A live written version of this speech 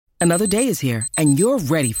Another day is here, and you're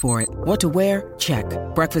ready for it. What to wear? Check.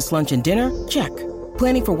 Breakfast, lunch, and dinner? Check.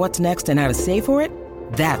 Planning for what's next and how to save for it?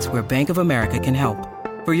 That's where Bank of America can help.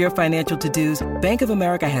 For your financial to-dos, Bank of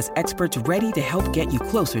America has experts ready to help get you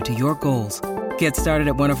closer to your goals. Get started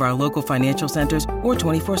at one of our local financial centers or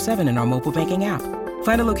 24/7 in our mobile banking app.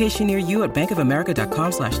 Find a location near you at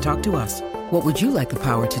bankofamerica.com/talktous. What would you like the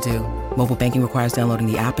power to do? Mobile banking requires downloading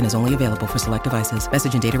the app and is only available for select devices.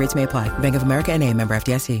 Message and data rates may apply. Bank of America N.A., member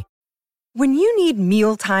FDIC. When you need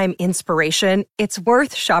mealtime inspiration, it's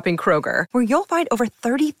worth shopping Kroger, where you'll find over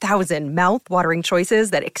 30,000 mouth-watering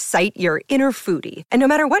choices that excite your inner foodie. And no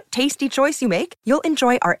matter what tasty choice you make, you'll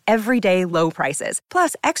enjoy our everyday low prices,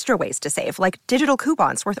 plus extra ways to save, like digital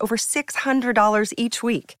coupons worth over $600 each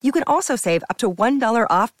week. You can also save up to $1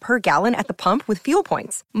 off per gallon at the pump with fuel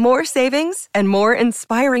points. More savings and more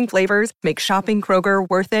inspiring flavors make shopping Kroger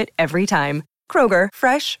worth it every time. Kroger,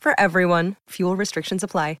 fresh for everyone. Fuel restrictions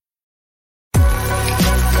apply.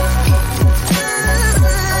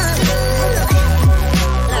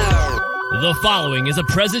 The following is a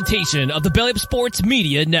presentation of the Belly Up Sports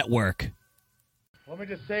Media Network. Let me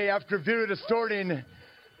just say, after video distorting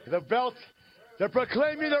the belt, they're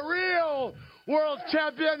proclaiming the real world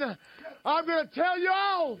champion. I'm going to tell you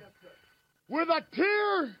all, with a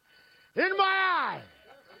tear in my eye,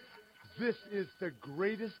 this is the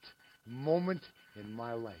greatest moment in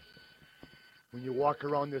my life. When you walk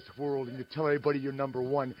around this world and you tell everybody you're number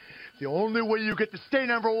one, the only way you get to stay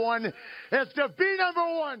number one is to be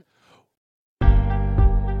number one.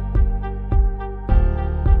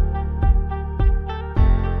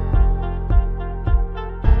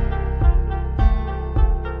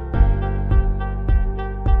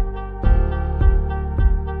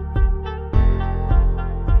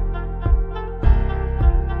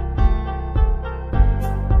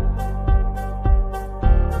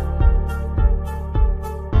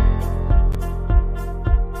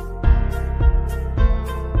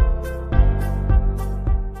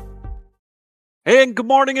 And good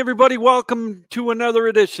morning, everybody. Welcome to another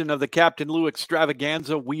edition of the Captain Lou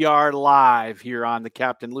Extravaganza. We are live here on the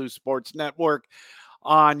Captain Lou Sports Network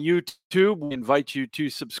on YouTube. We invite you to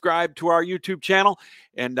subscribe to our YouTube channel,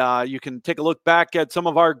 and you can take a look back at some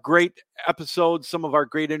of our great episodes, some of our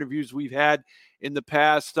great interviews we've had in the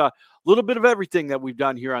past. A little bit of everything that we've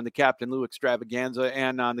done here on the Captain Lou Extravaganza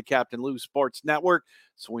and on the Captain Lou Sports Network.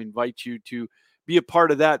 So we invite you to be a part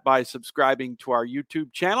of that by subscribing to our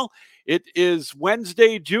YouTube channel. It is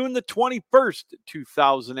Wednesday, June the 21st,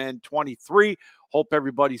 2023. Hope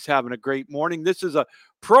everybody's having a great morning. This is a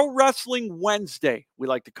Pro Wrestling Wednesday, we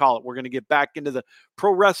like to call it. We're going to get back into the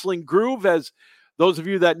pro wrestling groove. As those of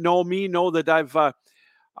you that know me know that I've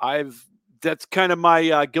that's kind of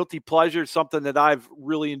my guilty pleasure, something that I've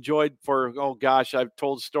really enjoyed for, I've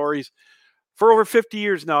told stories. For over 50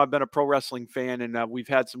 years now, I've been a pro wrestling fan, and we've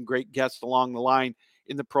had some great guests along the line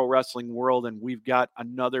in the pro wrestling world, and we've got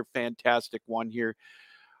another fantastic one here.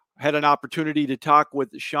 I had an opportunity to talk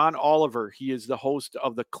with Sean Oliver. He is the host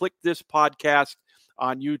of the Click This podcast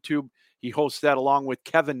on YouTube. He hosts that along with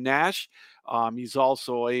Kevin Nash. He's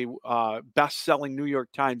also a best-selling New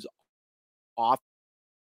York Times author.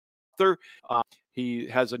 He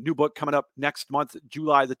has a new book coming up next month,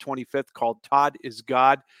 July the 25th, called Todd is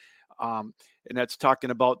God. And that's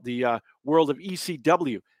talking about the world of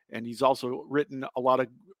ECW. And he's also written a lot of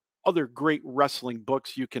other great wrestling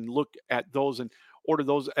books. You can look at those and order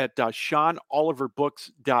those at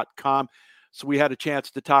SeanOliverbooks.com. So we had a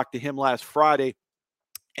chance to talk to him last Friday,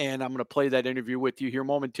 and I'm going to play that interview with you here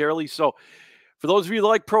momentarily. So for those of you that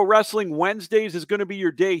like pro wrestling, Wednesdays is going to be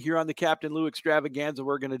your day here on the Captain Lou Extravaganza.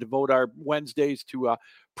 We're going to devote our Wednesdays to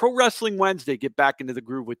Pro Wrestling Wednesday. Get back into the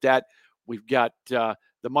groove with that. We've got the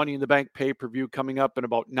Money in the Bank pay-per-view coming up in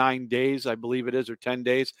about 9 days, I believe it is, or 10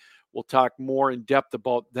 days. We'll talk more in depth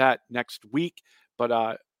about that next week. But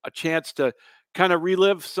a chance to kind of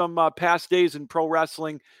relive some past days in pro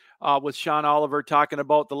wrestling with Sean Oliver, talking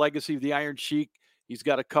about the legacy of the Iron Sheik. He's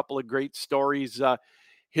got a couple of great stories.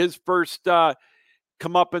 His first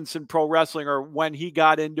comeuppance in pro wrestling, or when he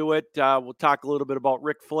got into it. We'll talk a little bit about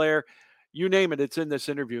Ric Flair. You name it, it's in this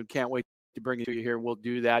interview, and can't wait to bring it to you here. We'll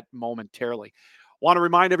do that momentarily. Want to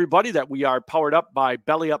remind everybody that we are powered up by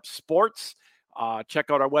Belly Up Sports.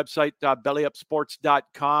 Check out our website,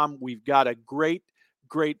 bellyupsports.com. We've got a great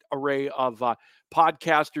array of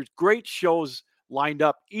podcasters, great shows lined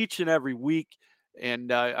up each and every week.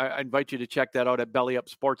 And I invite you to check that out at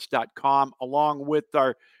bellyupsports.com, along with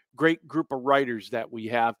our great group of writers that we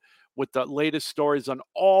have with the latest stories on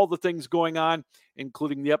all the things going on,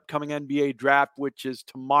 including the upcoming NBA draft, which is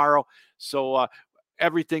tomorrow. So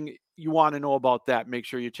everything you want to know about that, make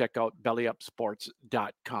sure you check out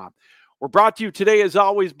bellyupsports.com. We're brought to you today, as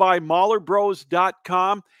always, by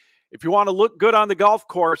MahlerBros.com. If you want to look good on the golf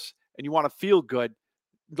course and you want to feel good,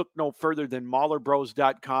 look no further than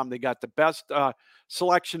MahlerBros.com. They got the best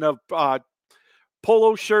selection of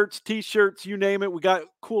polo shirts, T-shirts, you name it. We got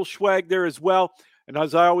cool swag there as well. And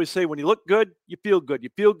as I always say, when you look good, you feel good. You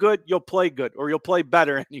feel good, you'll play good, or you'll play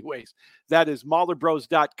better anyways. That is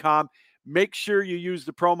MahlerBros.com. Make sure you use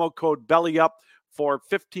the promo code BELLYUP for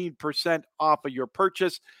 15% off of your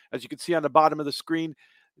purchase. As you can see on the bottom of the screen,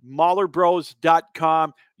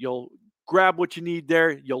 MahlerBros.com. You'll grab what you need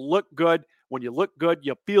there. You'll look good. When you look good,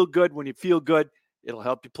 you'll feel good. When you feel good, it'll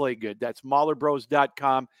help you play good. That's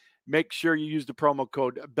MahlerBros.com. Make sure you use the promo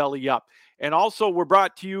code BELLYUP. And also, we're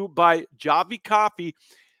brought to you by Javi Coffee,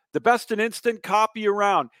 the best and instant coffee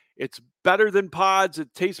around. It's better than pods.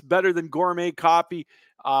 It tastes better than gourmet coffee.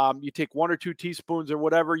 You take 1 or 2 teaspoons or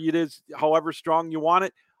whatever it is, however strong you want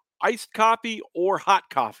it, iced coffee or hot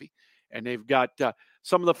coffee. And they've got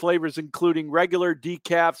some of the flavors, including regular,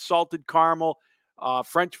 decaf, salted caramel,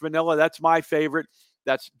 French vanilla. That's my favorite.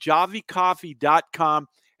 That's javicoffee.com,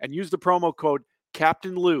 and use the promo code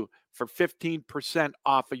Captain Lou for 15%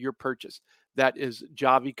 off of your purchase. That is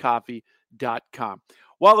javicoffee.com.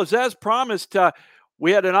 Well, as promised,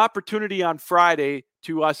 we had an opportunity on Friday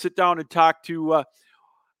to sit down and talk to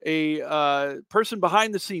a person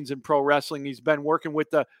behind the scenes in pro wrestling. He's been working with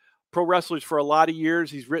the pro wrestlers for a lot of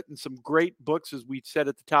years. He's written some great books, as we said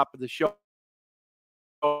at the top of the show,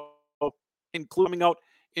 including out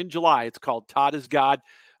in July. It's called Todd is God.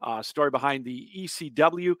 Story behind the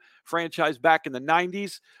ECW franchise back in the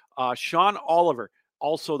 90s. Sean Oliver,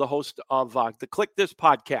 also the host of the Click This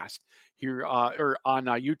podcast here or on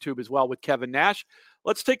YouTube as well with Kevin Nash.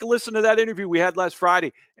 Let's take a listen to that interview we had last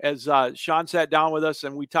Friday as Sean sat down with us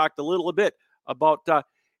and we talked a little bit about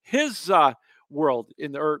his world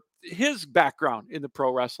or his background in the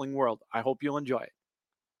pro wrestling world. I hope you'll enjoy it.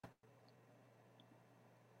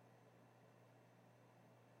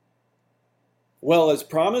 Well, as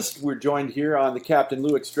promised, we're joined here on the Captain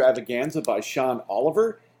Lou Extravaganza by Sean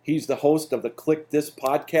Oliver. He's the host of the Click This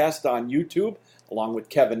podcast on YouTube, along with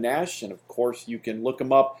Kevin Nash. And, of course, you can look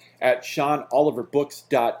him up at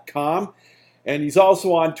SeanOliverBooks.com. And he's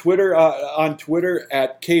also on Twitter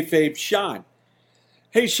at kayfabe Sean.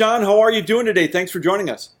 Hey, Sean, how are you doing today? Thanks for joining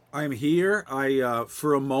us. I'm here. I,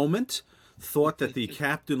 for a moment, thought that the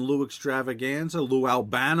Captain Lou Extravaganza, Lou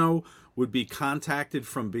Albano, would be contacted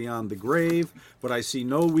from beyond the grave, but I see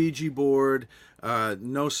no Ouija board,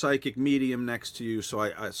 no psychic medium next to you, so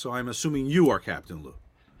I'm assuming you are Captain Lou.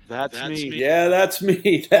 That's me. Yeah, that's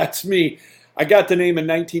me. That's me. I got the name in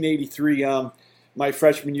 1983, my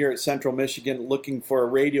freshman year at Central Michigan, looking for a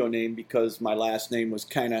radio name because my last name was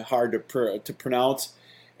kind of hard to pronounce.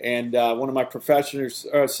 And one of my professors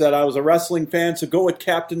said I was a wrestling fan, so go with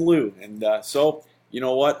Captain Lou. And so, you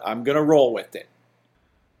know what? I'm going to roll with it.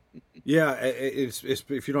 Yeah, it's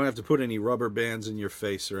if you don't have to put any rubber bands in your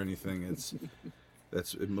face or anything,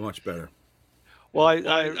 that's much better. Well,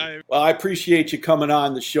 I appreciate you coming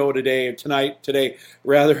on the show today.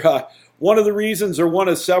 Rather, one of the reasons, or one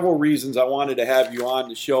of several reasons, I wanted to have you on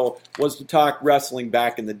the show was to talk wrestling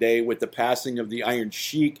back in the day with the passing of the Iron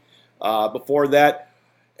Sheik. Before that,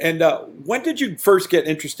 and when did you first get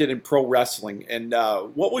interested in pro wrestling? And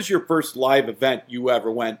what was your first live event you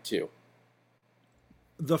ever went to?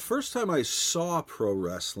 The first time I saw pro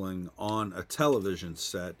wrestling on a television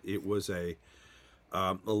set, it was a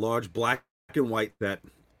large black and white set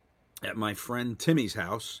at my friend Timmy's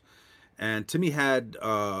house, and Timmy had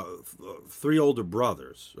 4 older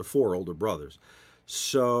brothers.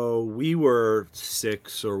 So we were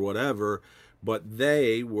 6 or whatever, but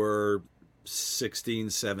they were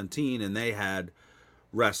 16, 17, and they had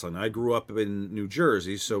wrestling. I grew up in New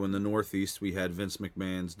Jersey, so in the Northeast we had Vince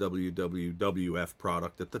McMahon's WWF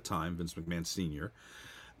product at the time, Vince McMahon Sr.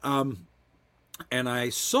 And I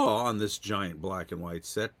saw on this giant black and white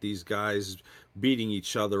set these guys beating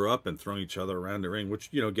each other up and throwing each other around the ring, which,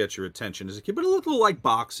 you know, gets your attention as a kid, but a little like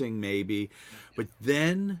boxing maybe. But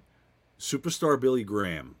then superstar Billy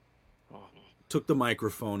Graham took the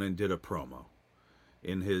microphone and did a promo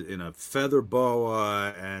in a feather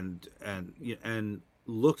boa and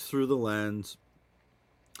looked through the lens,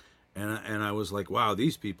 and I was like, wow,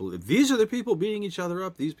 these are the people beating each other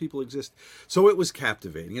up. These people exist. So it was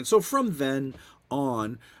captivating. And so from then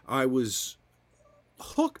on, I was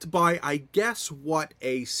hooked by, I guess, what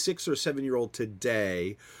a 6 or 7 year old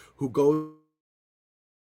today who goes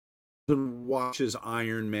and watches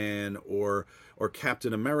Iron Man or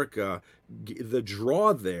Captain America, the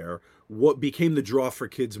draw there what became the draw for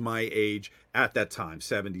kids my age at that time,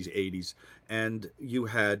 70s, 80s, and you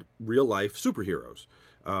had real life superheroes.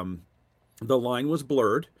 The line was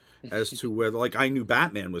blurred as to whether, like, I knew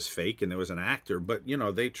Batman was fake and there was an actor, but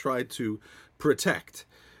they tried to protect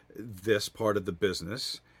this part of the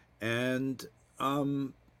business, and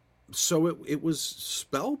so it was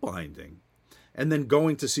spellbinding. And then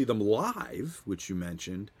going to see them live, which you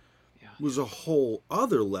mentioned, was a whole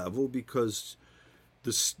other level, because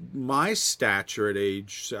my stature at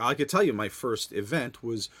age, I could tell you my first event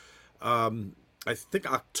was, I think,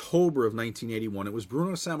 October of 1981. It was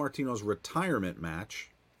Bruno Sammartino's retirement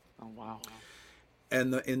match. Oh, wow.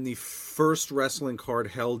 And in the first wrestling card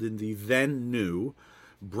held in the then new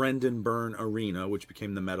Brendan Byrne Arena, which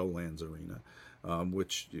became the Meadowlands Arena,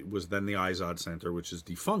 which was then the Izod Center, which is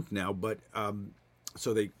defunct now. But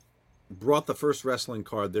so they brought the first wrestling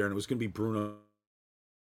card there, and it was going to be Bruno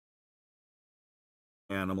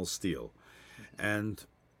Animal Steel. And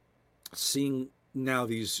seeing now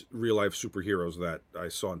these real-life superheroes that I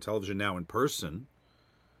saw on television now in person,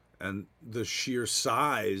 and the sheer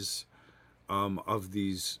size of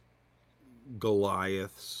these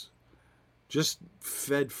Goliaths just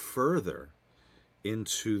fed further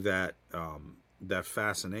into that that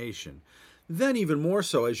fascination. Then even more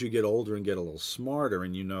so as you get older and get a little smarter,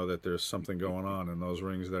 and you know that there's something going on in those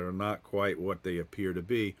rings that are not quite what they appear to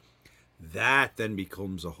be, that then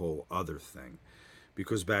becomes a whole other thing.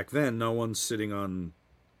 Because back then, no one's sitting on,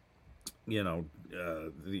 Jimmy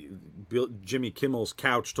Kimmel's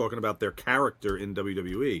couch talking about their character in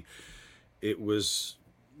WWE. It was,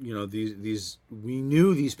 these we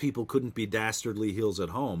knew these people couldn't be dastardly heels at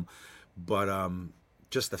home, but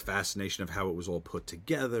just the fascination of how it was all put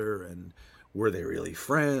together, and were they really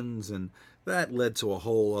friends, and that led to a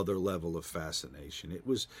whole other level of fascination. It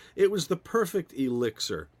was the perfect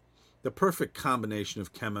elixir, the perfect combination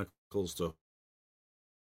of chemicals to.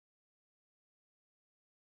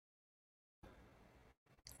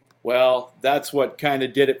 Well, that's what kind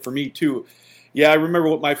of did it for me, too. Yeah, I remember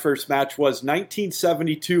what my first match was,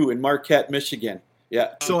 1972 in Marquette, Michigan.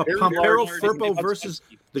 Yeah. So Pompero Firpo versus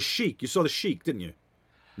the Sheik. You saw the Sheik, didn't you?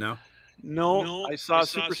 No? No, I saw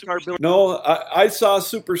Superstar Billy. No, I saw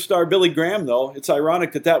Superstar Billy Graham, though. It's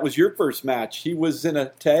ironic that was your first match. He was in a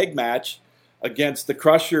tag match against the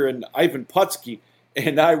Crusher and Ivan Putski.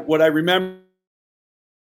 And what I remember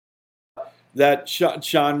that,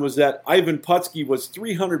 Sean, was that Ivan Putski was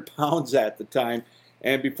 300 pounds at the time,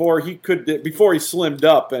 and before he slimmed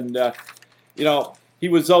up, and he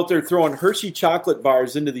was out there throwing Hershey chocolate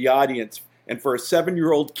bars into the audience, and for a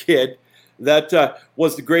 7-year-old kid, that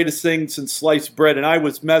was the greatest thing since sliced bread, and I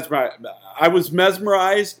was mesmerized.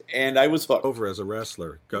 And I was hooked. Over as a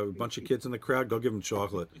wrestler, go a bunch of kids in the crowd, go give them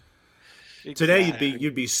chocolate. Exactly. Today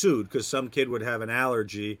you'd be sued because some kid would have an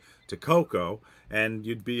allergy to cocoa, and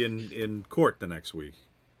you'd be in court the next week.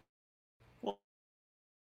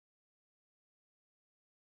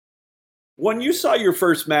 When you saw your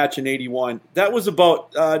first match in '81, that was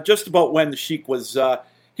about just about when the Sheik was.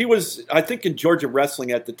 He was, I think, in Georgia Wrestling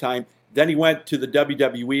at the time. Then he went to the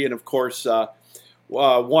WWE, and of course,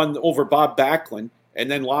 won over Bob Backlund,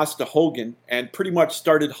 and then lost to Hogan, and pretty much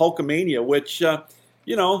started Hulkamania, which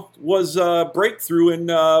was a breakthrough in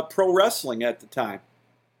pro wrestling at the time.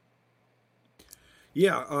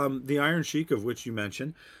 Yeah, the Iron Sheik, of which you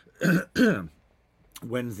mentioned,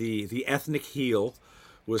 when the ethnic heel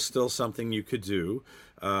was still something you could do,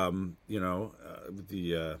 the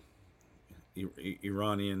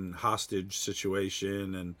Iranian hostage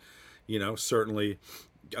situation, and certainly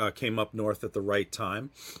came up north at the right time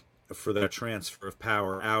for that transfer of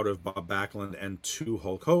power out of Bob Backlund and to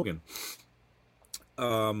Hulk Hogan.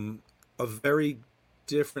 A very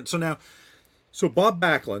different. So Bob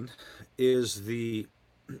Backlund is the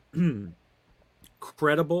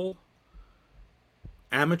credible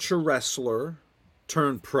amateur wrestler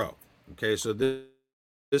turned pro. Okay, so this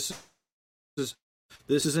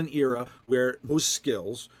is an era where most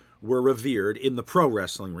skills were revered in the pro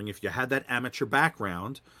wrestling ring. If you had that amateur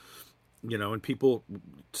background, and people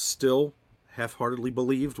still half-heartedly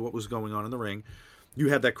believed what was going on in the ring, you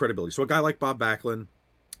had that credibility. So a guy like Bob Backlund,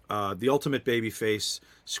 the ultimate babyface,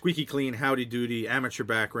 squeaky clean, howdy-doody, amateur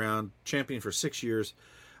background, champion for 6 years.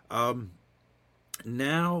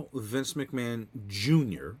 Now Vince McMahon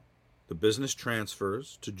Jr., the business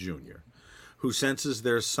transfers to Junior, who senses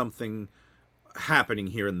there's something happening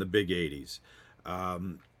here in the big 80s.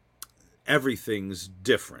 Everything's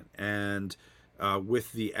different. And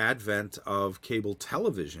with the advent of cable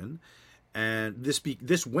television, and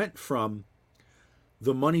this went from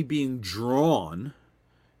the money being drawn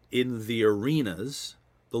in the arenas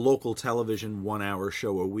the local television 1-hour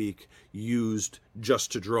show a week used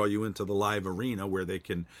just to draw you into the live arena where they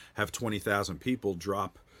can have 20,000 people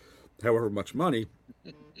drop however much money.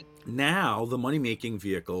 Now the money-making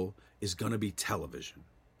vehicle is going to be television.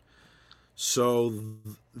 So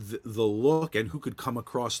the look and who could come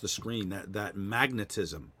across the screen, that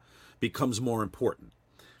magnetism becomes more important.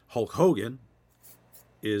 Hulk Hogan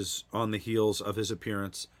is on the heels of his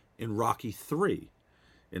appearance in Rocky III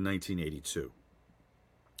in 1982.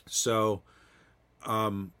 So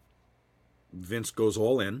Vince goes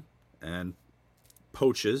all in and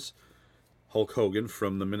poaches Hulk Hogan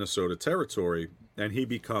from the Minnesota territory, and he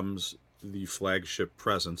becomes the flagship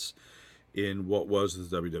presence in what was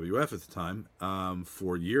the WWF at the time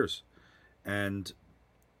for years. And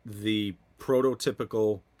the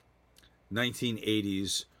prototypical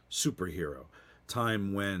 1980s superhero,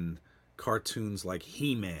 time when cartoons like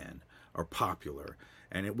He-Man are popular.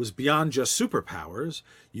 And it was beyond just superpowers.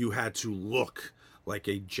 You had to look like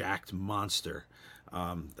a jacked monster.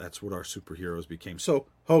 That's what our superheroes became. So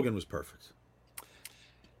Hogan was perfect.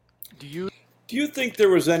 Do you think there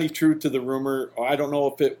was any truth to the rumor? I don't know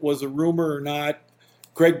if it was a rumor or not.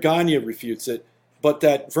 Greg Gagne refutes it. But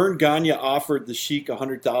that Vern Gagne offered the Sheik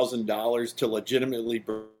 $100,000 to legitimately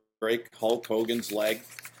break Hulk Hogan's leg.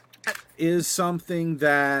 That is something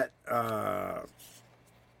that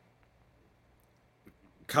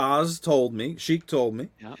Kaz told me, Sheik told me,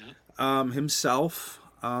 himself.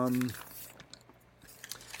 The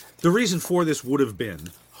reason for this would have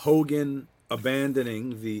been Hogan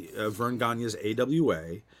abandoning the Vern Gagne's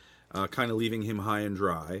AWA, kind of leaving him high and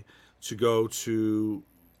dry, to go to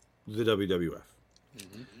the WWF,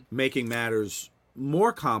 making matters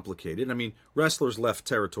more complicated. I mean, wrestlers left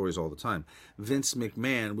territories all the time. Vince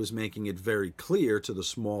McMahon was making it very clear to the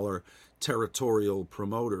smaller territorial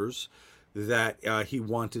promoters that he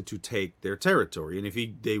wanted to take their territory, and if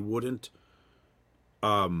they wouldn't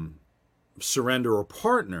surrender or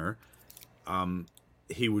partner,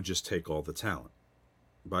 he would just take all the talent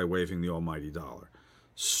by waving the almighty dollar.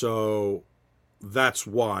 So that's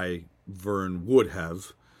why Vern would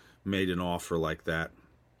have made an offer like that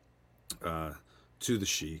to the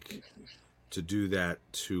Sheik, to do that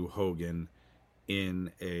to Hogan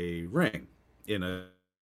in a ring, in a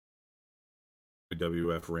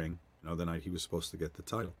WWF ring, the night he was supposed to get the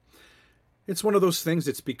title. It's one of those things.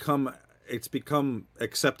 It's become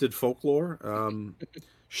accepted folklore.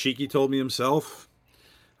 Sheiky told me himself.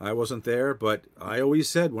 I wasn't there, but I always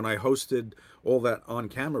said when I hosted all that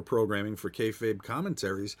on-camera programming for kayfabe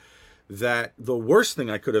commentaries that the worst thing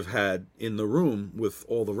I could have had in the room with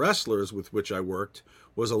all the wrestlers with which I worked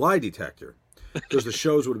was a lie detector, because the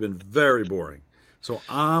shows would have been very boring. So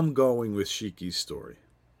I'm going with Sheiky's story.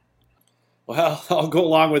 Well, I'll go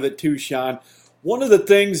along with it too, Sean. One of the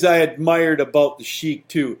things I admired about the Sheik,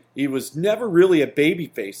 too, he was never really a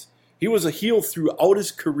babyface. He was a heel throughout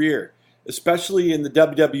his career, especially in the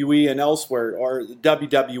WWE and elsewhere, or the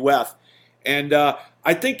WWF. And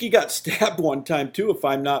I think he got stabbed one time, too, if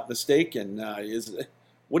I'm not mistaken.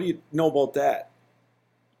 What do you know about that?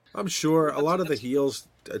 I'm sure a lot of the heels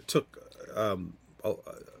took a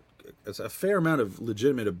fair amount of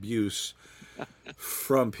legitimate abuse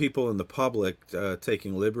from people in the public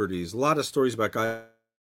taking liberties. A lot of stories about guys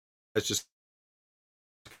just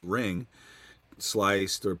ring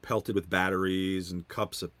sliced or pelted with batteries and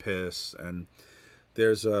cups of piss, and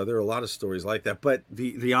there are a lot of stories like that. But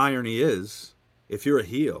the irony is, if you're a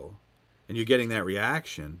heel and you're getting that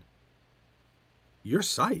reaction, you're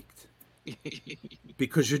psyched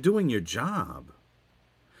because you're doing your job.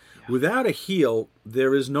 Yeah. Without a heel,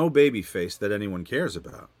 there is no babyface that anyone cares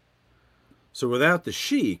about. So without the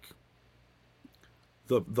Sheik,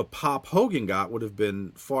 the pop Hogan got would have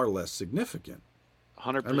been far less significant.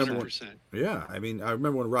 100%. Yeah, I mean, I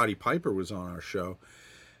remember when Roddy Piper was on our show,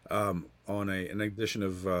 on an edition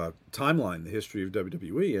of Timeline, the history of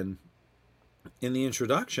WWE, and in the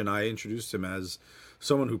introduction, I introduced him as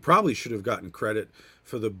someone who probably should have gotten credit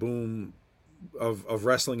for the boom of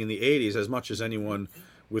wrestling in the 80s as much as anyone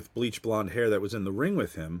with bleach blonde hair that was in the ring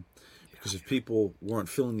with him, because if people weren't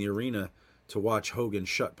filling the arena to watch Hogan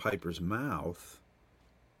shut Piper's mouth,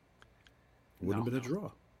 it wouldn't have been a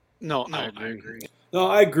draw. No, I agree. No,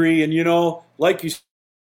 I agree. And, like you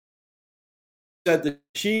said, the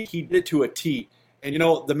Sheik, he did it to a T. And,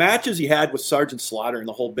 the matches he had with Sergeant Slaughter and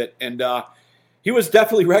the whole bit, and he was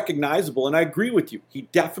definitely recognizable. And I agree with you. He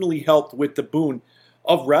definitely helped with the boom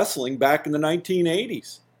of wrestling back in the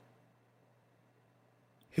 1980s.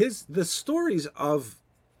 The stories of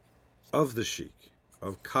the Sheik,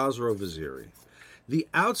 of Khosrow Vaziri, the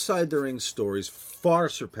outside the ring stories far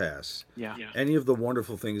surpass any of the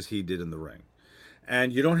wonderful things he did in the ring.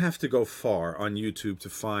 And you don't have to go far on YouTube to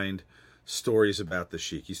find stories about the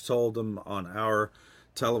Sheik. He's told them on our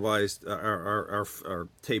televised, our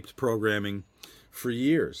taped programming for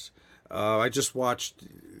years. I just watched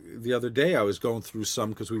the other day, I was going through some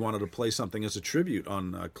because we wanted to play something as a tribute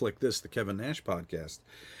on Click This, the Kevin Nash podcast.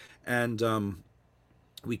 And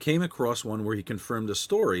we came across one where he confirmed a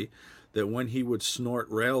story that when he would snort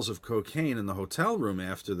rails of cocaine in the hotel room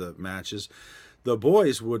after the matches, the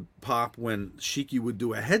boys would pop when Sheiky would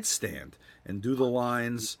do a headstand and do the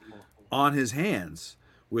lines on his hands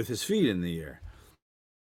with his feet in the air.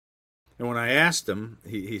 And when I asked him,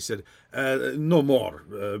 he said, no more,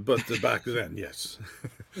 but back then, yes.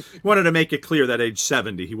 He wanted to make it clear that age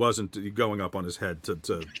 70, he wasn't going up on his head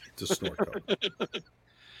to snort coke.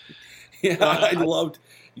 Yeah, I loved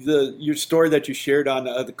your story that you shared on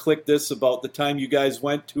the Click This about the time you guys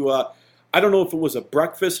went to, I don't know if it was a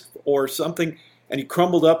breakfast or something, and he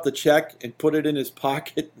crumbled up the check and put it in his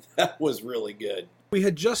pocket. That was really good. We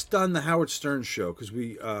had just done the Howard Stern show because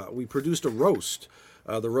we produced a roast.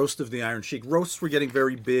 The roast of the Iron Sheik. Roasts were getting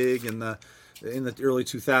very big in the early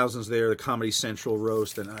 2000s there, the Comedy Central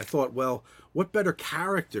roast. And I thought, well, what better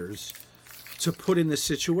characters to put in this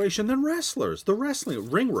situation than wrestlers? The wrestling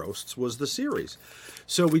ring roasts was the series.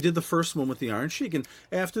 So we did the first one with the Iron Sheik. And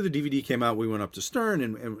after the DVD came out, we went up to Stern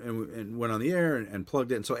and went on the air and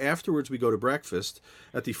plugged it. And so afterwards, we go to breakfast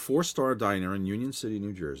at the 4-Star Diner in Union City,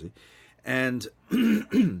 New Jersey. And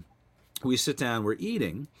we sit down, we're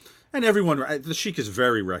eating. And everyone, the Sheik is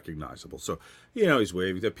very recognizable. So, he's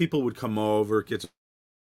waving. People would come over,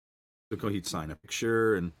 he'd sign a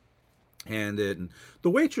picture and hand it. And the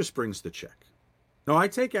waitress brings the check. Now, I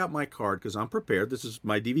take out my card because I'm prepared. This is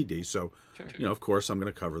my DVD. So, of course, I'm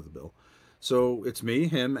going to cover the bill. So it's me,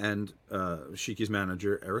 him, and Sheiky's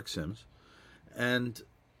manager, Eric Sims. And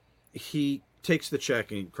he takes the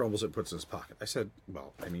check and he crumbles it and puts it in his pocket. I said,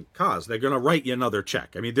 well, Kaz, they're going to write you another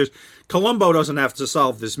check. Columbo doesn't have to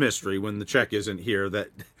solve this mystery when the check isn't here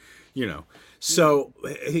So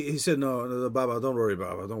he said, no, Baba, don't worry,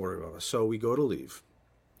 Baba. So we go to leave.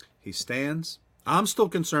 He stands. I'm still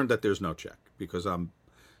concerned that there's no check because I'm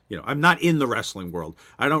not in the wrestling world.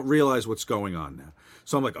 I don't realize what's going on now.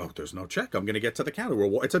 So I'm like, oh, there's no check. I'm going to get to the counter.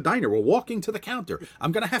 It's a diner. We're walking to the counter.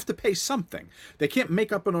 I'm going to have to pay something. They can't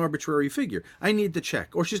make up an arbitrary figure. I need the check.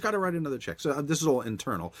 Or she's got to write another check. So this is all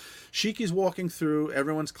internal. Sheiky's walking through.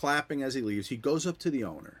 Everyone's clapping as he leaves. He goes up to the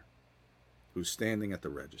owner, who's standing at the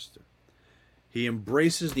register. He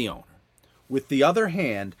embraces the owner. With the other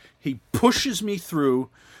hand, he pushes me through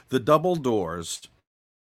the double doors.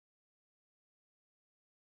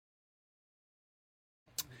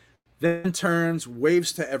 Then turns,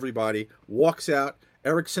 waves to everybody, walks out.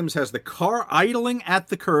 Eric Sims has the car idling at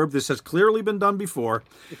the curb. This has clearly been done before.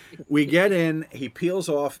 We get in. He peels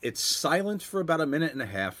off. It's silent for about a minute and a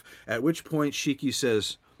half, at which point Sheiky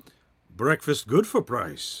says, breakfast good for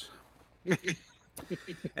price.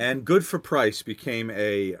 And good for price became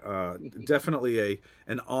definitely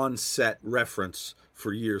an on-set reference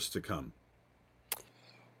for years to come.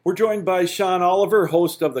 We're joined by Sean Oliver,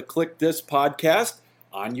 host of the Click This podcast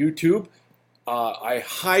on YouTube. I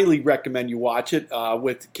highly recommend you watch it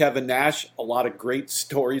with Kevin Nash. A lot of great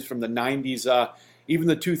stories from the 90s, even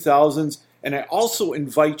the 2000s. And I also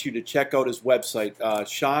invite you to check out his website,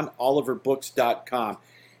 SeanOliverbooks.com.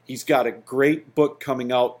 He's got a great book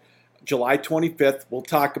coming out July 25th. We'll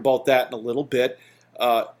talk about that in a little bit.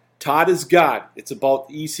 Todd is God. It's about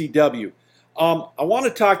ECW. I want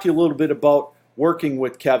to talk to you a little bit about working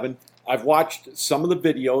with Kevin. I've watched some of the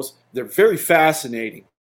videos. They're very fascinating.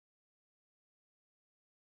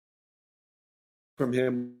 From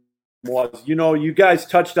him was, you guys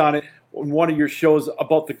touched on it in one of your shows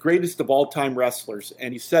about the greatest of all-time wrestlers.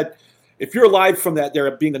 And he said, if you're alive from that there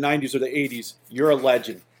being the 90s or the 80s, you're a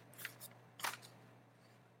legend.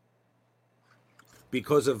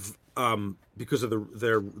 Because of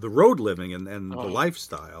the road living and the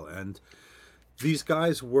lifestyle, and these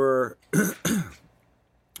guys were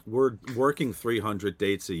working 300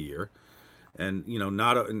 dates a year, and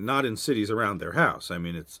not in cities around their house.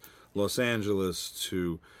 It's Los Angeles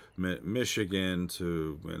to Michigan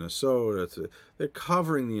to Minnesota. They're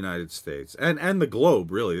covering the United States and the globe.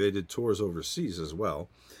 Really, they did tours overseas as well.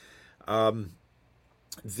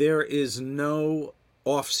 There is no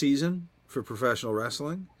off season for professional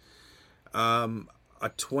wrestling. A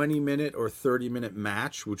 20-minute or 30-minute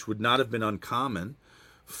match, which would not have been uncommon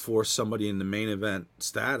for somebody in the main event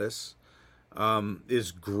status,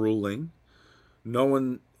 is grueling. No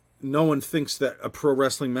one thinks that a pro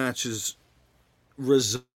wrestling match is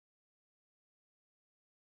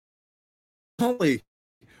only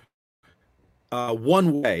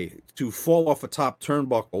one way to fall off a top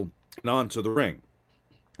turnbuckle and onto the ring,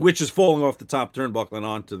 which is falling off the top turnbuckle and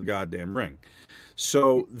onto the goddamn ring.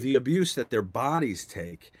 So the abuse that their bodies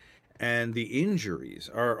take and the injuries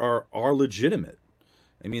are legitimate.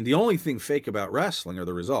 I mean, the only thing fake about wrestling are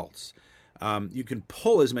the results. You can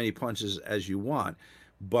pull as many punches as you want,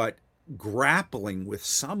 but grappling with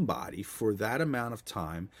somebody for that amount of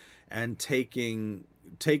time and taking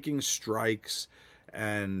strikes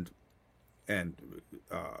and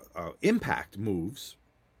impact moves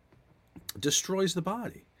destroys the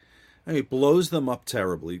body. I mean, it blows them up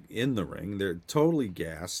terribly in the ring. They're totally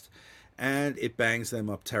gassed, and it bangs them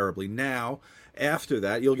up terribly. Now, after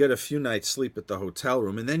that, you'll get a few nights sleep at the hotel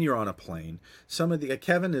room, and then you're on a plane. Some of the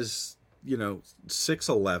Kevin is,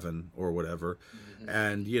 6'11" or whatever,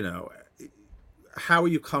 and how are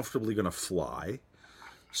you comfortably going to fly?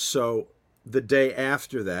 So the day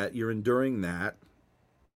after that, you're enduring that.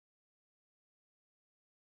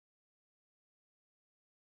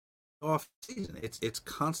 Off season, it's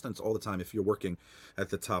constant all the time. If you're working at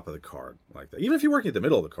the top of the card like that, even if you're working at the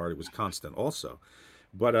middle of the card, it was constant also.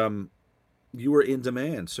 But you were in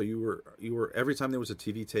demand, so you were every time there was a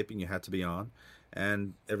TV taping, you had to be on,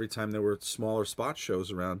 and every time there were smaller spot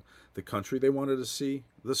shows around the country, they wanted to see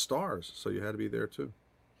the stars, so you had to be there too.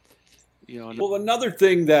 Well, another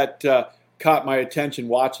thing that caught my attention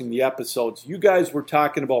watching the episodes, you guys were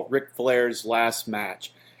talking about Ric Flair's last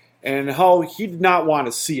match and how he did not want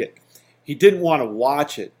to see it. He didn't want to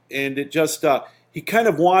watch it, and it just he kind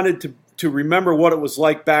of wanted to remember what it was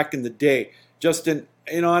like back in the day.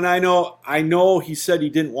 And I know he said he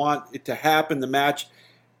didn't want it to happen, the match,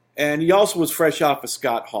 and he also was fresh off of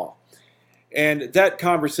Scott Hall. And that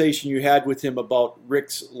conversation you had with him about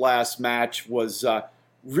Rick's last match was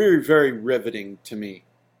very, very riveting to me.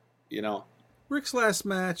 Rick's last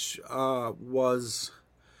match was,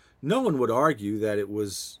 no one would argue that it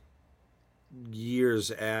was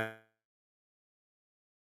years after.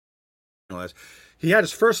 He had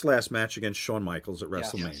his first last match against Shawn Michaels at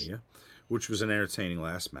WrestleMania, which was an entertaining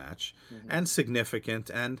last match and significant.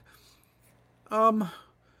 And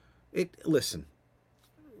listen,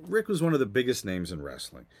 Rick was one of the biggest names in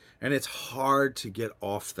wrestling, and it's hard to get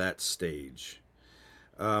off that stage.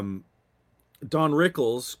 Don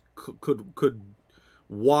Rickles could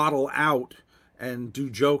waddle out and do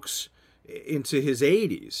jokes into his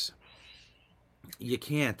 80s. You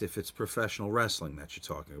can't if it's professional wrestling that you're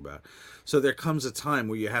talking about. So there comes a time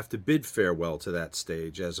where you have to bid farewell to that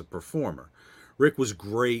stage as a performer. Rick was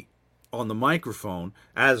great on the microphone,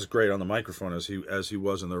 as great on the microphone as he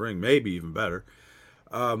was in the ring, maybe even better,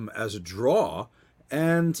 as a draw,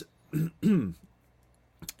 and and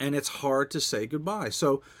it's hard to say goodbye.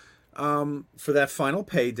 So for that final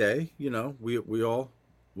payday, we all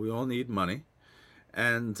need money,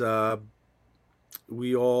 and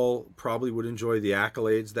we all probably would enjoy the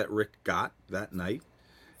accolades that Rick got that night,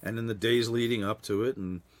 and in the days leading up to it,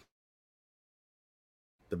 and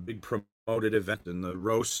the big promoted event and the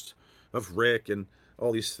roast of Rick and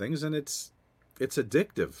all these things, and it's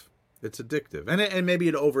addictive. It's addictive, and maybe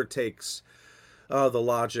it overtakes the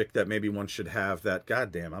logic that maybe one should have that,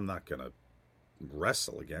 goddamn, I'm not gonna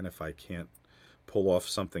wrestle again if I can't pull off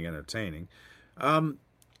something entertaining.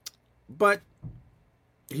 But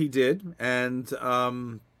he did, and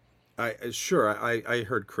I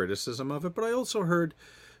heard criticism of it, but I also heard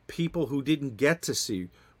people who didn't get to see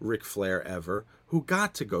Ric Flair ever, who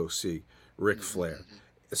got to go see Ric Flair.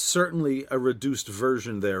 Certainly a reduced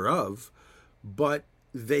version thereof, but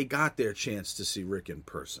they got their chance to see Rick in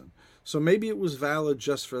person. So maybe it was valid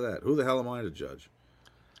just for that. Who the hell am I to judge?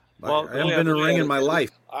 Well, I haven't been in a ring in my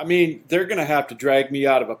life. I mean, they're going to have to drag me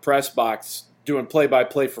out of a press box doing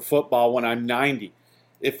play-by-play for football when I'm 90,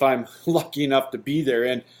 if I'm lucky enough to be there.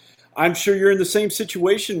 And I'm sure you're in the same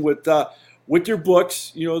situation with your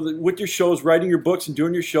books, with your shows, writing your books and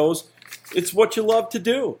doing your shows. It's what you love to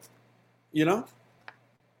do,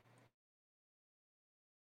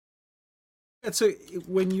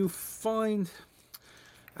 when you find,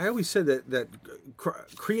 I always said that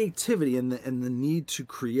creativity and the need to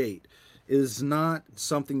create is not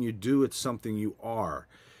something you do; it's something you are.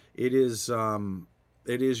 It is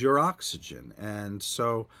your oxygen, and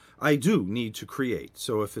so I do need to create.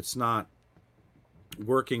 So if it's not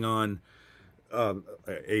working on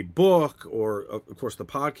a book, or of course the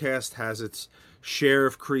podcast has its share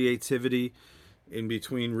of creativity. In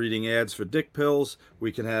between reading ads for dick pills,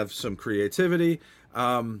 we can have some creativity.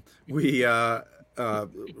 Writing a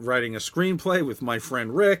screenplay with my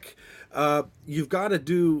friend Rick. You've got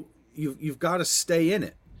to stay in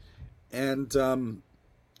it, and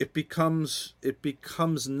it becomes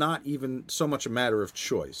not even so much a matter of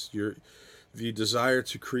choice. the desire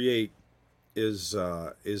to create is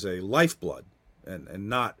a lifeblood and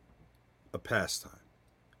not a pastime.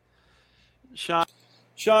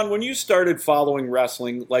 Sean, when you started following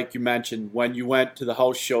wrestling, like you mentioned, when you went to the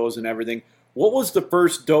house shows and everything, what was the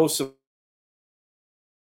first dose of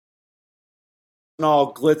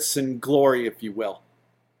all glitz and glory, if you will?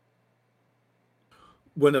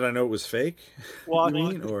 When did I know it was fake? Well, you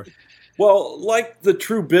mean, or Well, like the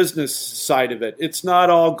true business side of it. It's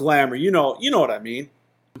not all glamour. You know what I mean.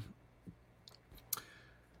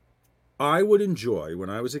 I would enjoy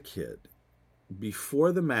when I was a kid,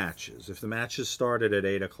 before the matches, if the matches started at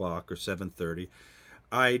 8 o'clock or 7:30,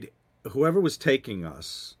 whoever was taking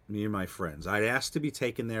us, me and my friends, I'd ask to be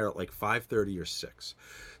taken there at like 5:30 or 6,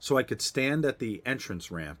 so I could stand at the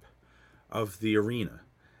entrance ramp of the arena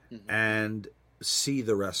and see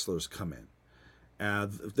the wrestlers come in.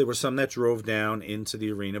 There were some that drove down into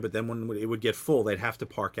the arena, but then when it would get full, they'd have to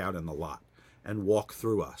park out in the lot and walk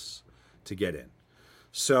through us to get in.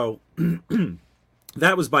 So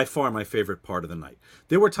that was by far my favorite part of the night.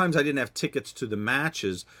 There were times I didn't have tickets to the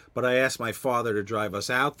matches, but I asked my father to drive us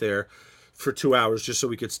out there for 2 hours just so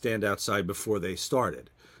we could stand outside before they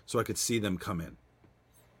started, so I could see them come in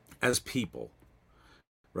as people,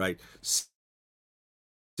 right?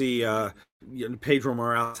 See Pedro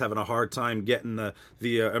Morales having a hard time getting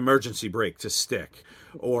the emergency brake to stick,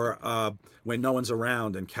 or when no one's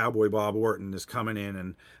around and Cowboy Bob Orton is coming in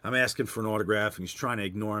and I'm asking for an autograph and he's trying to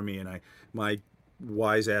ignore me, and my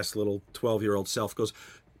wise-ass little 12-year-old self goes,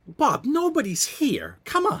 "Bob, nobody's here.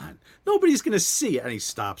 Come on. Nobody's going to see it." And he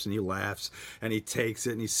stops and he laughs and he takes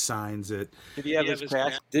it and he signs it. Did he have his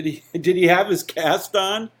cast? Did he have his cast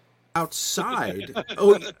on? Outside?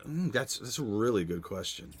 Oh, that's a really good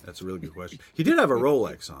question. That's a really good question. He did have a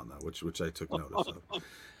Rolex on, though, which I took notice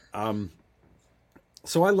of.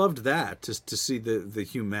 So I loved that, to see the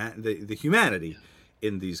humanity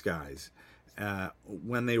in these guys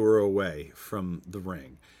when they were away from the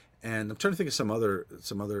ring. And I'm trying to think of some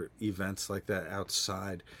other events like that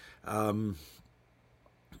outside.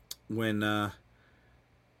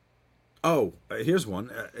 Here's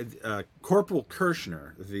one. Corporal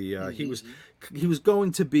Kirshner. He was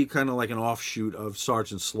going to be kind of like an offshoot of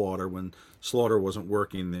Sergeant Slaughter when Slaughter wasn't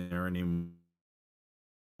working there anymore.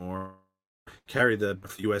 Carried the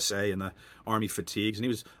USA and the Army fatigues, and he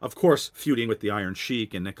was, of course, feuding with the Iron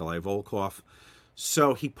Sheik and Nikolai Volkov.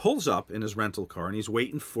 So he pulls up in his rental car and he's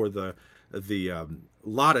waiting for the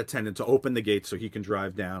lot attendant to open the gate so he can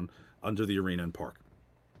drive down under the arena and park.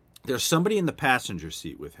 There's somebody in the passenger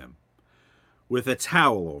seat with him, with a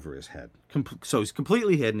towel over his head. So he's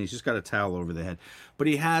completely hidden. He's just got a towel over the head. But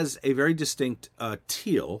he has a very distinct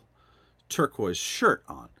teal turquoise shirt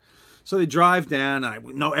on. So they drive down.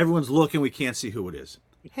 No, everyone's looking. We can't see who it is.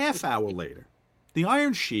 Half hour later, the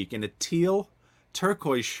Iron Sheik in a teal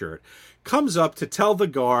turquoise shirt comes up to tell the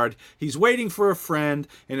guard he's waiting for a friend,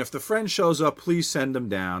 and if the friend shows up, please send him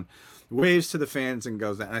down. Waves to the fans and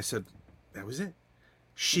goes down. And I said, that was it.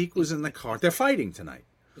 Sheik was in the car. They're fighting tonight.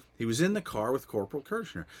 He was in the car with Corporal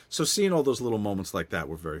Kirshner. So seeing all those little moments like that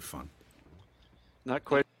were very fun.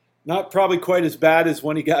 Not probably quite as bad as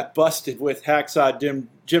when he got busted with Hacksaw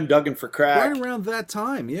Jim Duggan for crack. Right around that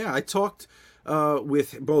time, yeah. I talked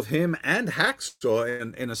with both him and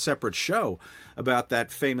Hacksaw in a separate show about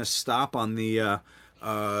that famous stop on the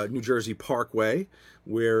New Jersey Parkway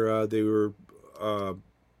where they were,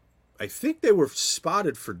 I think they were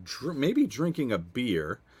spotted for maybe drinking a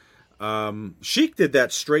beer. Sheik did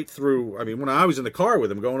that straight through. I mean, when I was in the car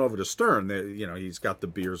with him going over to Stern, he's got the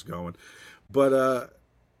beers going. But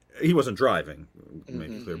he wasn't driving,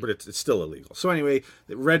 maybe clear, but it's still illegal. So anyway,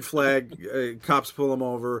 red flag, cops pull him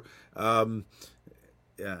over.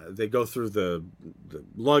 They go through the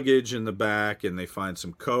luggage in the back, and they find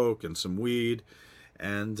some coke and some weed.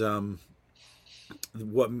 And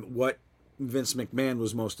what Vince McMahon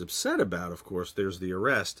was most upset about, of course, there's the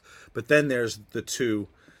arrest, but then there's the two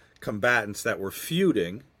combatants that were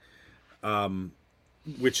feuding,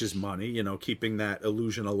 which is money. Keeping that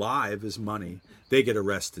illusion alive is money. They get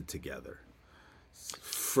arrested together,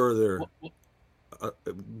 further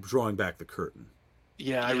drawing back the curtain.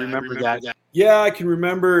 Yeah, I remember that. Yeah, I can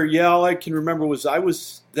remember. Yeah, all I can remember was I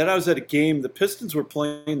was at a game. The Pistons were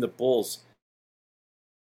playing the Bulls.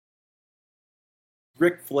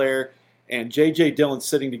 Ric Flair and J.J. Dillon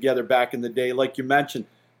sitting together back in the day, like you mentioned,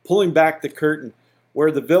 pulling back the curtain,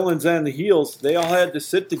 where the villains and the heels, they all had to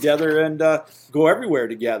sit together and go everywhere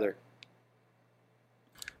together.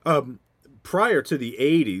 Prior to the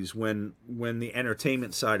 80s, when the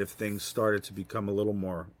entertainment side of things started to become a little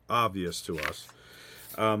more obvious to us,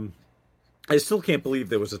 I still can't believe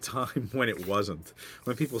there was a time when it wasn't,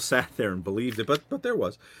 when people sat there and believed it, but there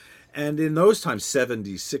was. And in those times,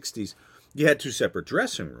 70s, 60s, you had two separate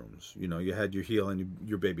dressing rooms. You know, you had your heel and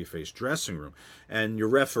your babyface dressing room. And your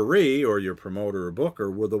referee or your promoter or booker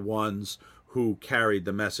were the ones who carried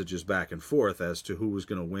the messages back and forth as to who was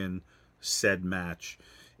going to win said match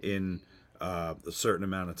in a certain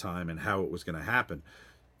amount of time and how it was going to happen.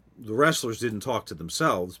 The wrestlers didn't talk to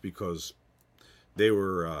themselves because they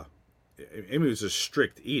were... it was a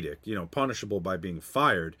strict edict, you know, punishable by being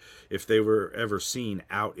fired if they were ever seen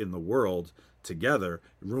out in the world together,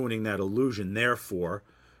 ruining that illusion, therefore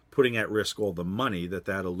putting at risk all the money that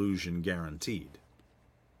illusion guaranteed.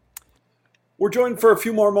 We're joined for a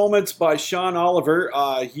few more moments by Sean Oliver.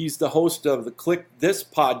 He's the host of the Click This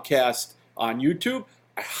podcast on YouTube.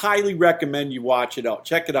 I highly recommend you watch it out.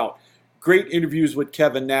 Check it out. Great interviews with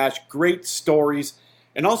Kevin Nash, great stories.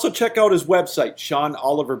 And also check out his website,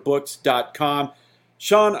 SeanOliverBooks.com.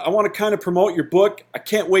 Sean, I want to kind of promote your book. I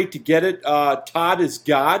can't wait to get it. Todd is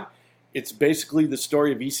God. It's basically the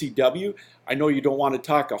story of ECW. I know you don't want to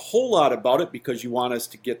talk a whole lot about it because you want us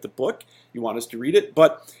to get the book. You want us to read it.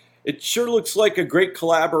 But it sure looks like a great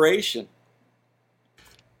collaboration.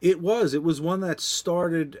 It was. It was one that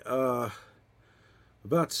started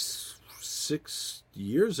about 6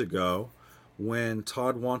 years ago, when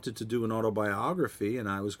Todd wanted to do an autobiography and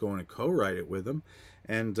I was going to co-write it with him.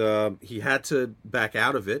 And he had to back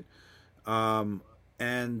out of it.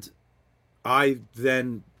 And I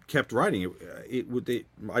then kept writing it.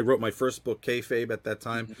 I wrote my first book, Kayfabe, at that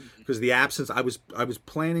time, because the absence, I was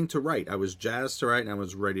planning to write. I was jazzed to write and I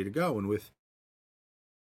was ready to go. And with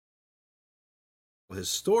his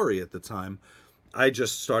story at the time, I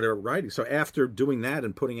just started writing. So after doing that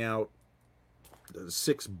and putting out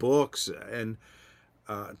 6 books, and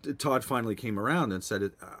Todd finally came around and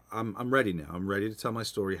said, I'm ready now. I'm ready to tell my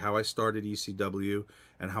story, how I started ECW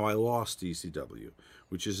and how I lost ECW,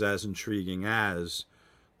 which is as intriguing as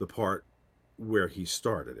the part where he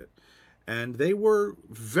started it. And they were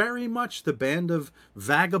very much the band of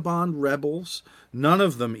vagabond rebels, none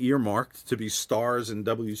of them earmarked to be stars in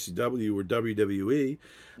WCW or WWE.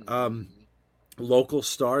 Local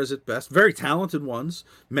stars at best, very talented ones,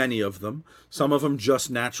 many of them. Some of them just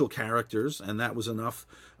natural characters, and that was enough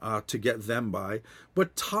to get them by.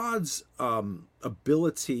 But Todd's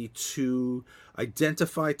ability to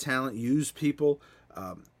identify talent, use people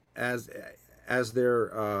as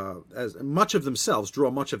much of themselves, draw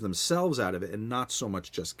much of themselves out of it, and not so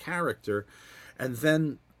much just character. And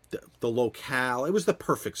then the locale, it was the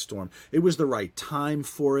perfect storm. It was the right time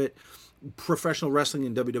for it. Professional wrestling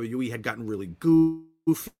in WWE had gotten really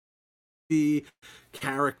goofy,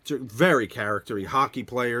 very charactery, hockey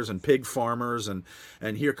players and pig farmers, and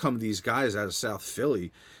here come these guys out of South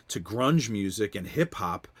Philly to grunge music and hip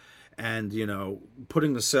hop, and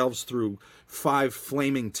putting themselves through 5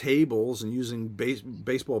 flaming tables and using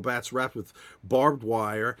baseball bats wrapped with barbed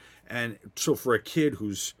wire. And so for a kid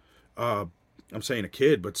who's I'm saying a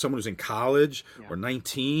kid, but someone who's in college or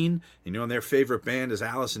 19, and their favorite band is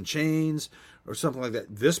Alice in Chains or something like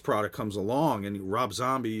that. This product comes along, and Rob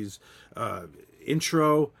Zombie's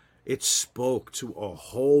intro, it spoke to a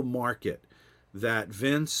whole market that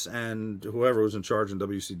Vince and whoever was in charge in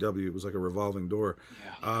WCW, it was like a revolving door,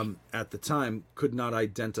 at the time, could not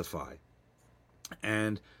identify.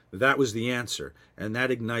 And that was the answer, and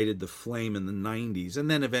that ignited the flame in the 90s.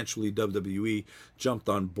 And then eventually WWE jumped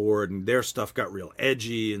on board, and their stuff got real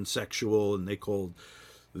edgy and sexual, and they called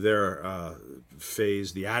their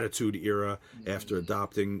phase the Attitude Era after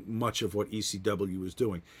adopting much of what ECW was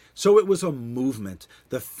doing. So it was a movement.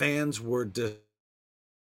 The fans were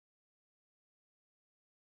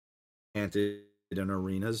in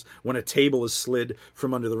arenas. When a table is slid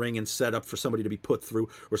from under the ring and set up for somebody to be put through,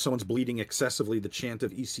 or someone's bleeding excessively, the chant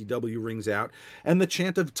of ECW rings out, and the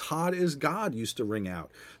chant of Todd is God used to ring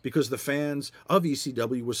out, because the fans of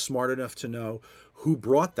ECW were smart enough to know who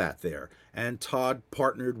brought that there. And Todd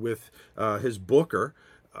partnered with his booker,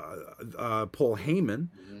 Paul Heyman,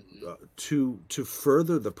 to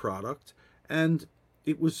further the product. And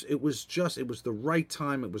it was the right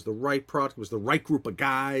time, it was the right product, it was the right group of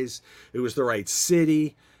guys, it was the right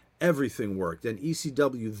city, everything worked. And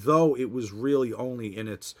ECW, though it was really only in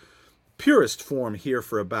its purest form here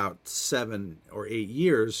for about 7 or 8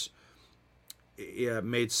 years, it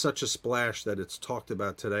made such a splash that it's talked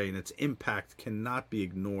about today, and its impact cannot be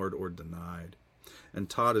ignored or denied. And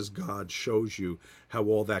Todd is God shows you how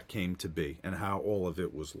all that came to be and how all of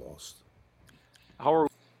it was lost.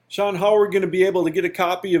 Sean, how are we going to be able to get a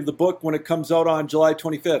copy of the book when it comes out on July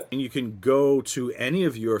 25th? And you can go to any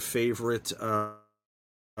of your favorite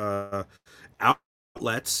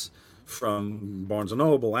outlets from Barnes &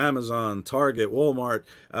 Noble, Amazon, Target, Walmart,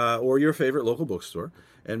 or your favorite local bookstore,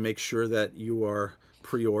 and make sure that you are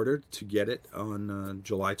pre-ordered to get it on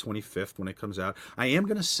July 25th when it comes out. I am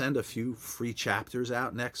going to send a few free chapters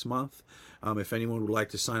out next month. If anyone would like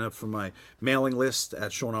to sign up for my mailing list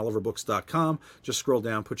at SeanOliverBooks.com, just scroll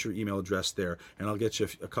down, put your email address there, and I'll get you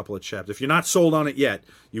a couple of chapters. If you're not sold on it yet,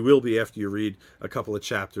 you will be after you read a couple of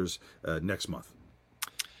chapters next month.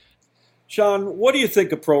 Sean, what do you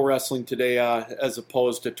think of pro wrestling today as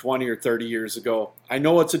opposed to 20 or 30 years ago? I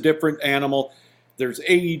know it's a different animal. There's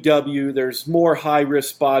AEW. There's more high-risk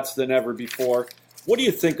spots than ever before. What do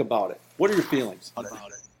you think about it? What are your feelings about it?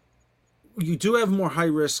 You do have more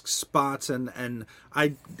high-risk spots, and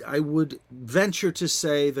I would venture to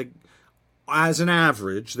say that as an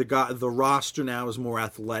average, the roster now is more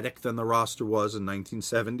athletic than the roster was in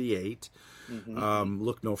 1978. Mm-hmm.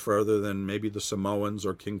 Look no further than maybe the Samoans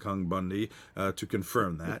or King Kong Bundy to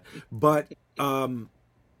confirm that.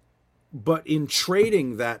 But in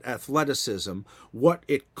trading that athleticism, what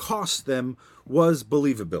it cost them was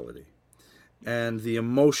believability and the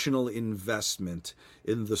emotional investment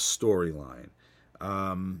in the storyline.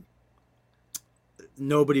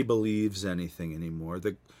 Nobody believes anything anymore.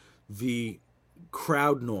 The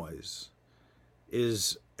crowd noise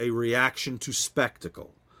is a reaction to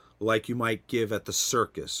spectacle, like you might give at the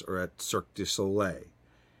circus or at Cirque du Soleil.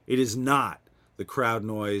 It is not the crowd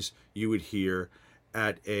noise you would hear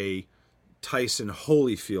at a Tyson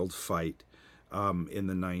Holyfield fight in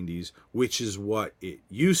the 90s, which is what it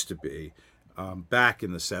used to be back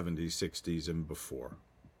in the 70s, 60s, and before.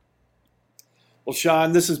 Well,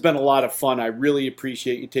 Sean, this has been a lot of fun. I really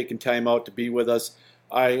appreciate you taking time out to be with us.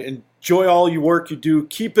 I enjoy all your work you do.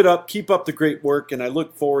 Keep it up. Keep up the great work, and I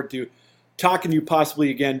look forward to talking to you possibly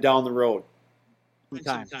again down the road.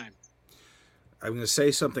 Time. I'm going to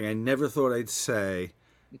say something I never thought I'd say.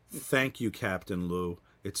 Thank you, Captain Lou.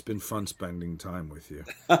 It's been fun spending time with you.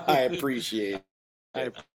 I appreciate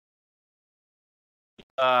it.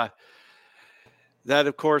 That,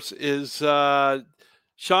 of course, is Sean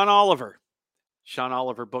Oliver.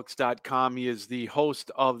 SeanOliverBooks.com. He is the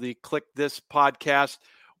host of the Click This podcast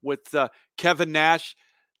with Kevin Nash.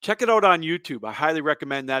 Check it out on YouTube. I highly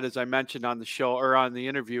recommend that, as I mentioned on the show or on the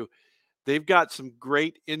interview. They've got some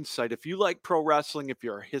great insight. If you like pro wrestling, if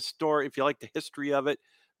you like the history of it,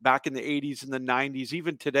 back in the 80s and the 90s,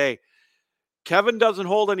 even today, Kevin doesn't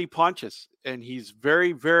hold any punches, and he's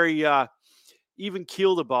very, very even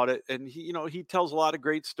keeled about it. And he tells a lot of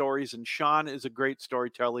great stories, and Sean is a great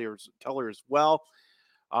storyteller as well.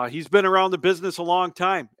 He's been around the business a long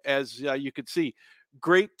time, as you could see.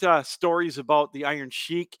 Great stories about the Iron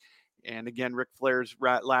Sheik, and again, Ric Flair's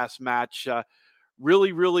last match.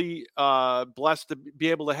 Really, really blessed to be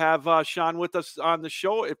able to have Sean with us on the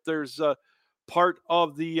show. If there's part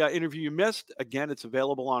of the interview you missed, again, it's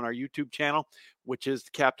available on our YouTube channel, which is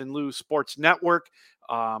the Captain Lou Sports Network.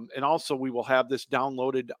 And also, we will have this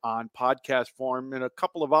downloaded on podcast form in a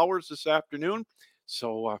couple of hours this afternoon.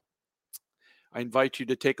 So I invite you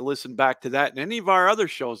to take a listen back to that and any of our other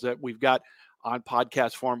shows that we've got on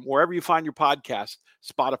podcast form, wherever you find your podcast,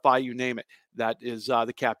 Spotify, you name it. That is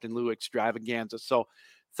the Captain Lou Extravaganza. So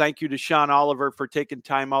thank you to Sean Oliver for taking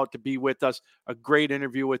time out to be with us. A great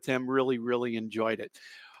interview with him. Really, really enjoyed it.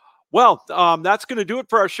 Well, that's going to do it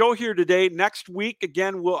for our show here today. Next week,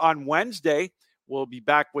 again, on Wednesday, we'll be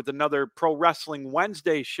back with another Pro Wrestling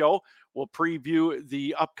Wednesday show. We'll preview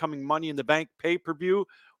the upcoming Money in the Bank pay-per-view.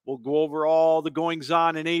 We'll go over all the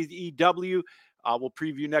goings-on in AEW. We'll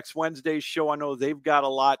preview next Wednesday's show. I know they've got a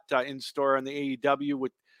lot in store on the AEW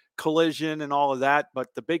with Collision and all of that, but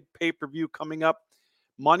the big pay-per-view coming up,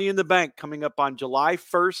 Money in the Bank, coming up on July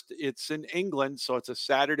 1st. It's in England, so it's a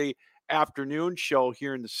Saturday afternoon show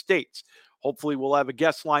here in the States. Hopefully we'll have a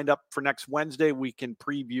guest lined up for next Wednesday. We can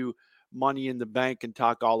preview Money in the Bank and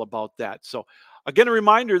talk all about that. So again, a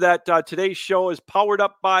reminder that today's show is powered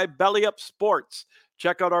up by Belly Up Sports.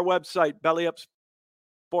 Check out our website,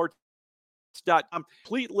 bellyupsports.com.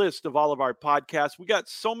 Complete list of all of our podcasts. We got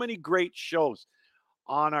so many great shows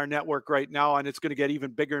on our network right now, and it's going to get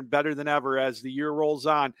even bigger and better than ever as the year rolls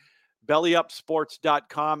on.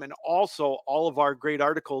 bellyupsports.com, and also all of our great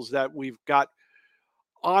articles that we've got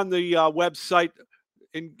on the website,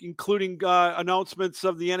 including announcements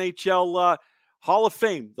of the NHL Hall of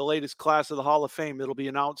Fame, the latest class of the Hall of Fame. It'll be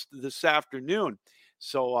announced this afternoon.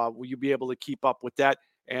 So will you be able to keep up with that?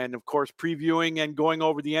 And, of course, previewing and going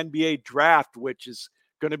over the NBA draft, which is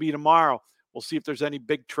going to be tomorrow. We'll see if there's any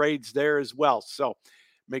big trades there as well. So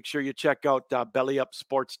make sure you check out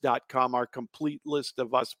bellyupsports.com, our complete list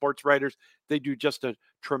of sports writers. They do just a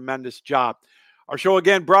tremendous job. Our show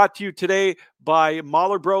again brought to you today by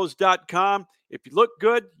MahlerBros.com. If you look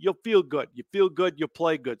good, you'll feel good. You feel good, you'll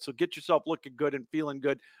play good. So get yourself looking good and feeling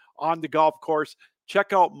good on the golf course.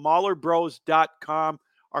 Check out MahlerBros.com,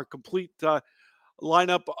 our complete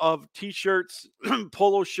lineup of T-shirts,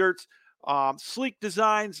 polo shirts, sleek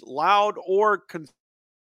designs, loud or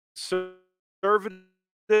conservative.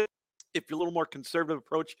 If you're a little more conservative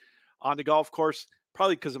approach on the golf course,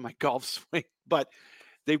 probably because of my golf swing, but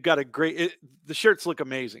they've got a great, the shirts look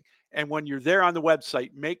amazing. And when you're there on the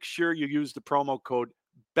website, make sure you use the promo code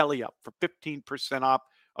BELLYUP for 15% off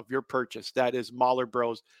of your purchase. That is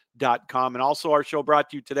MahlerBros.com. And also our show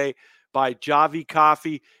brought to you today by Javi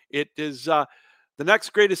Coffee. It is the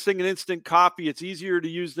next greatest thing in instant coffee. It's easier to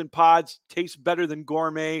use than pods, tastes better than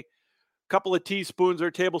gourmet. Couple of teaspoons or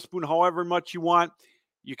a tablespoon, however much you want.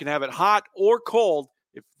 You can have it hot or cold.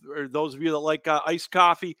 If or those of you that like iced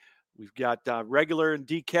coffee, we've got regular and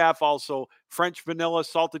decaf, also French vanilla,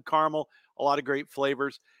 salted caramel, a lot of great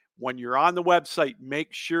flavors. When you're on the website,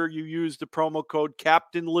 make sure you use the promo code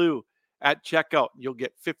Captain Lou at checkout. You'll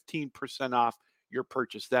get 15% off your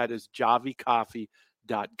purchase. That is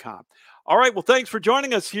javicoffee.com. All right, well, thanks for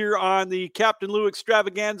joining us here on the Captain Lou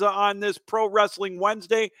Extravaganza on this Pro Wrestling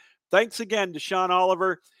Wednesday. Thanks again to Sean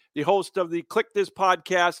Oliver, the host of the Click This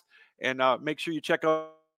podcast, and make sure you check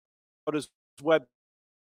out his website,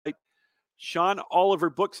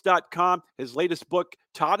 SeanOliverBooks.com. His latest book,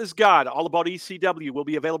 Todd is God, all about ECW, will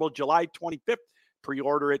be available July 25th.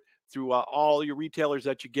 Pre-order it through all your retailers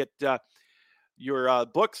that you get your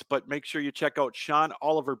books, but make sure you check out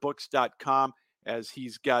SeanOliverBooks.com as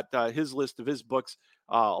he's got his list of his books,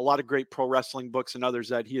 a lot of great pro wrestling books and others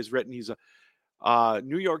that he has written. He's a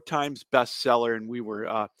New York Times bestseller, and we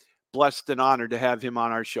were blessed and honored to have him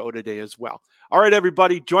on our show today as well. All right,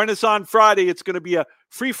 everybody, join us on Friday. It's going to be a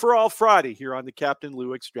free-for-all Friday here on the Captain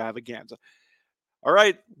Lou Extravaganza. All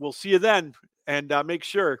right, we'll see you then, and make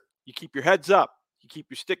sure you keep your heads up, you keep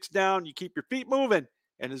your sticks down, you keep your feet moving,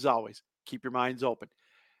 and as always, keep your minds open.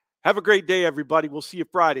 Have a great day, everybody. We'll see you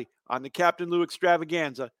Friday on the Captain Lou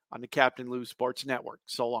Extravaganza on the Captain Lou Sports Network.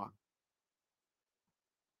 So long.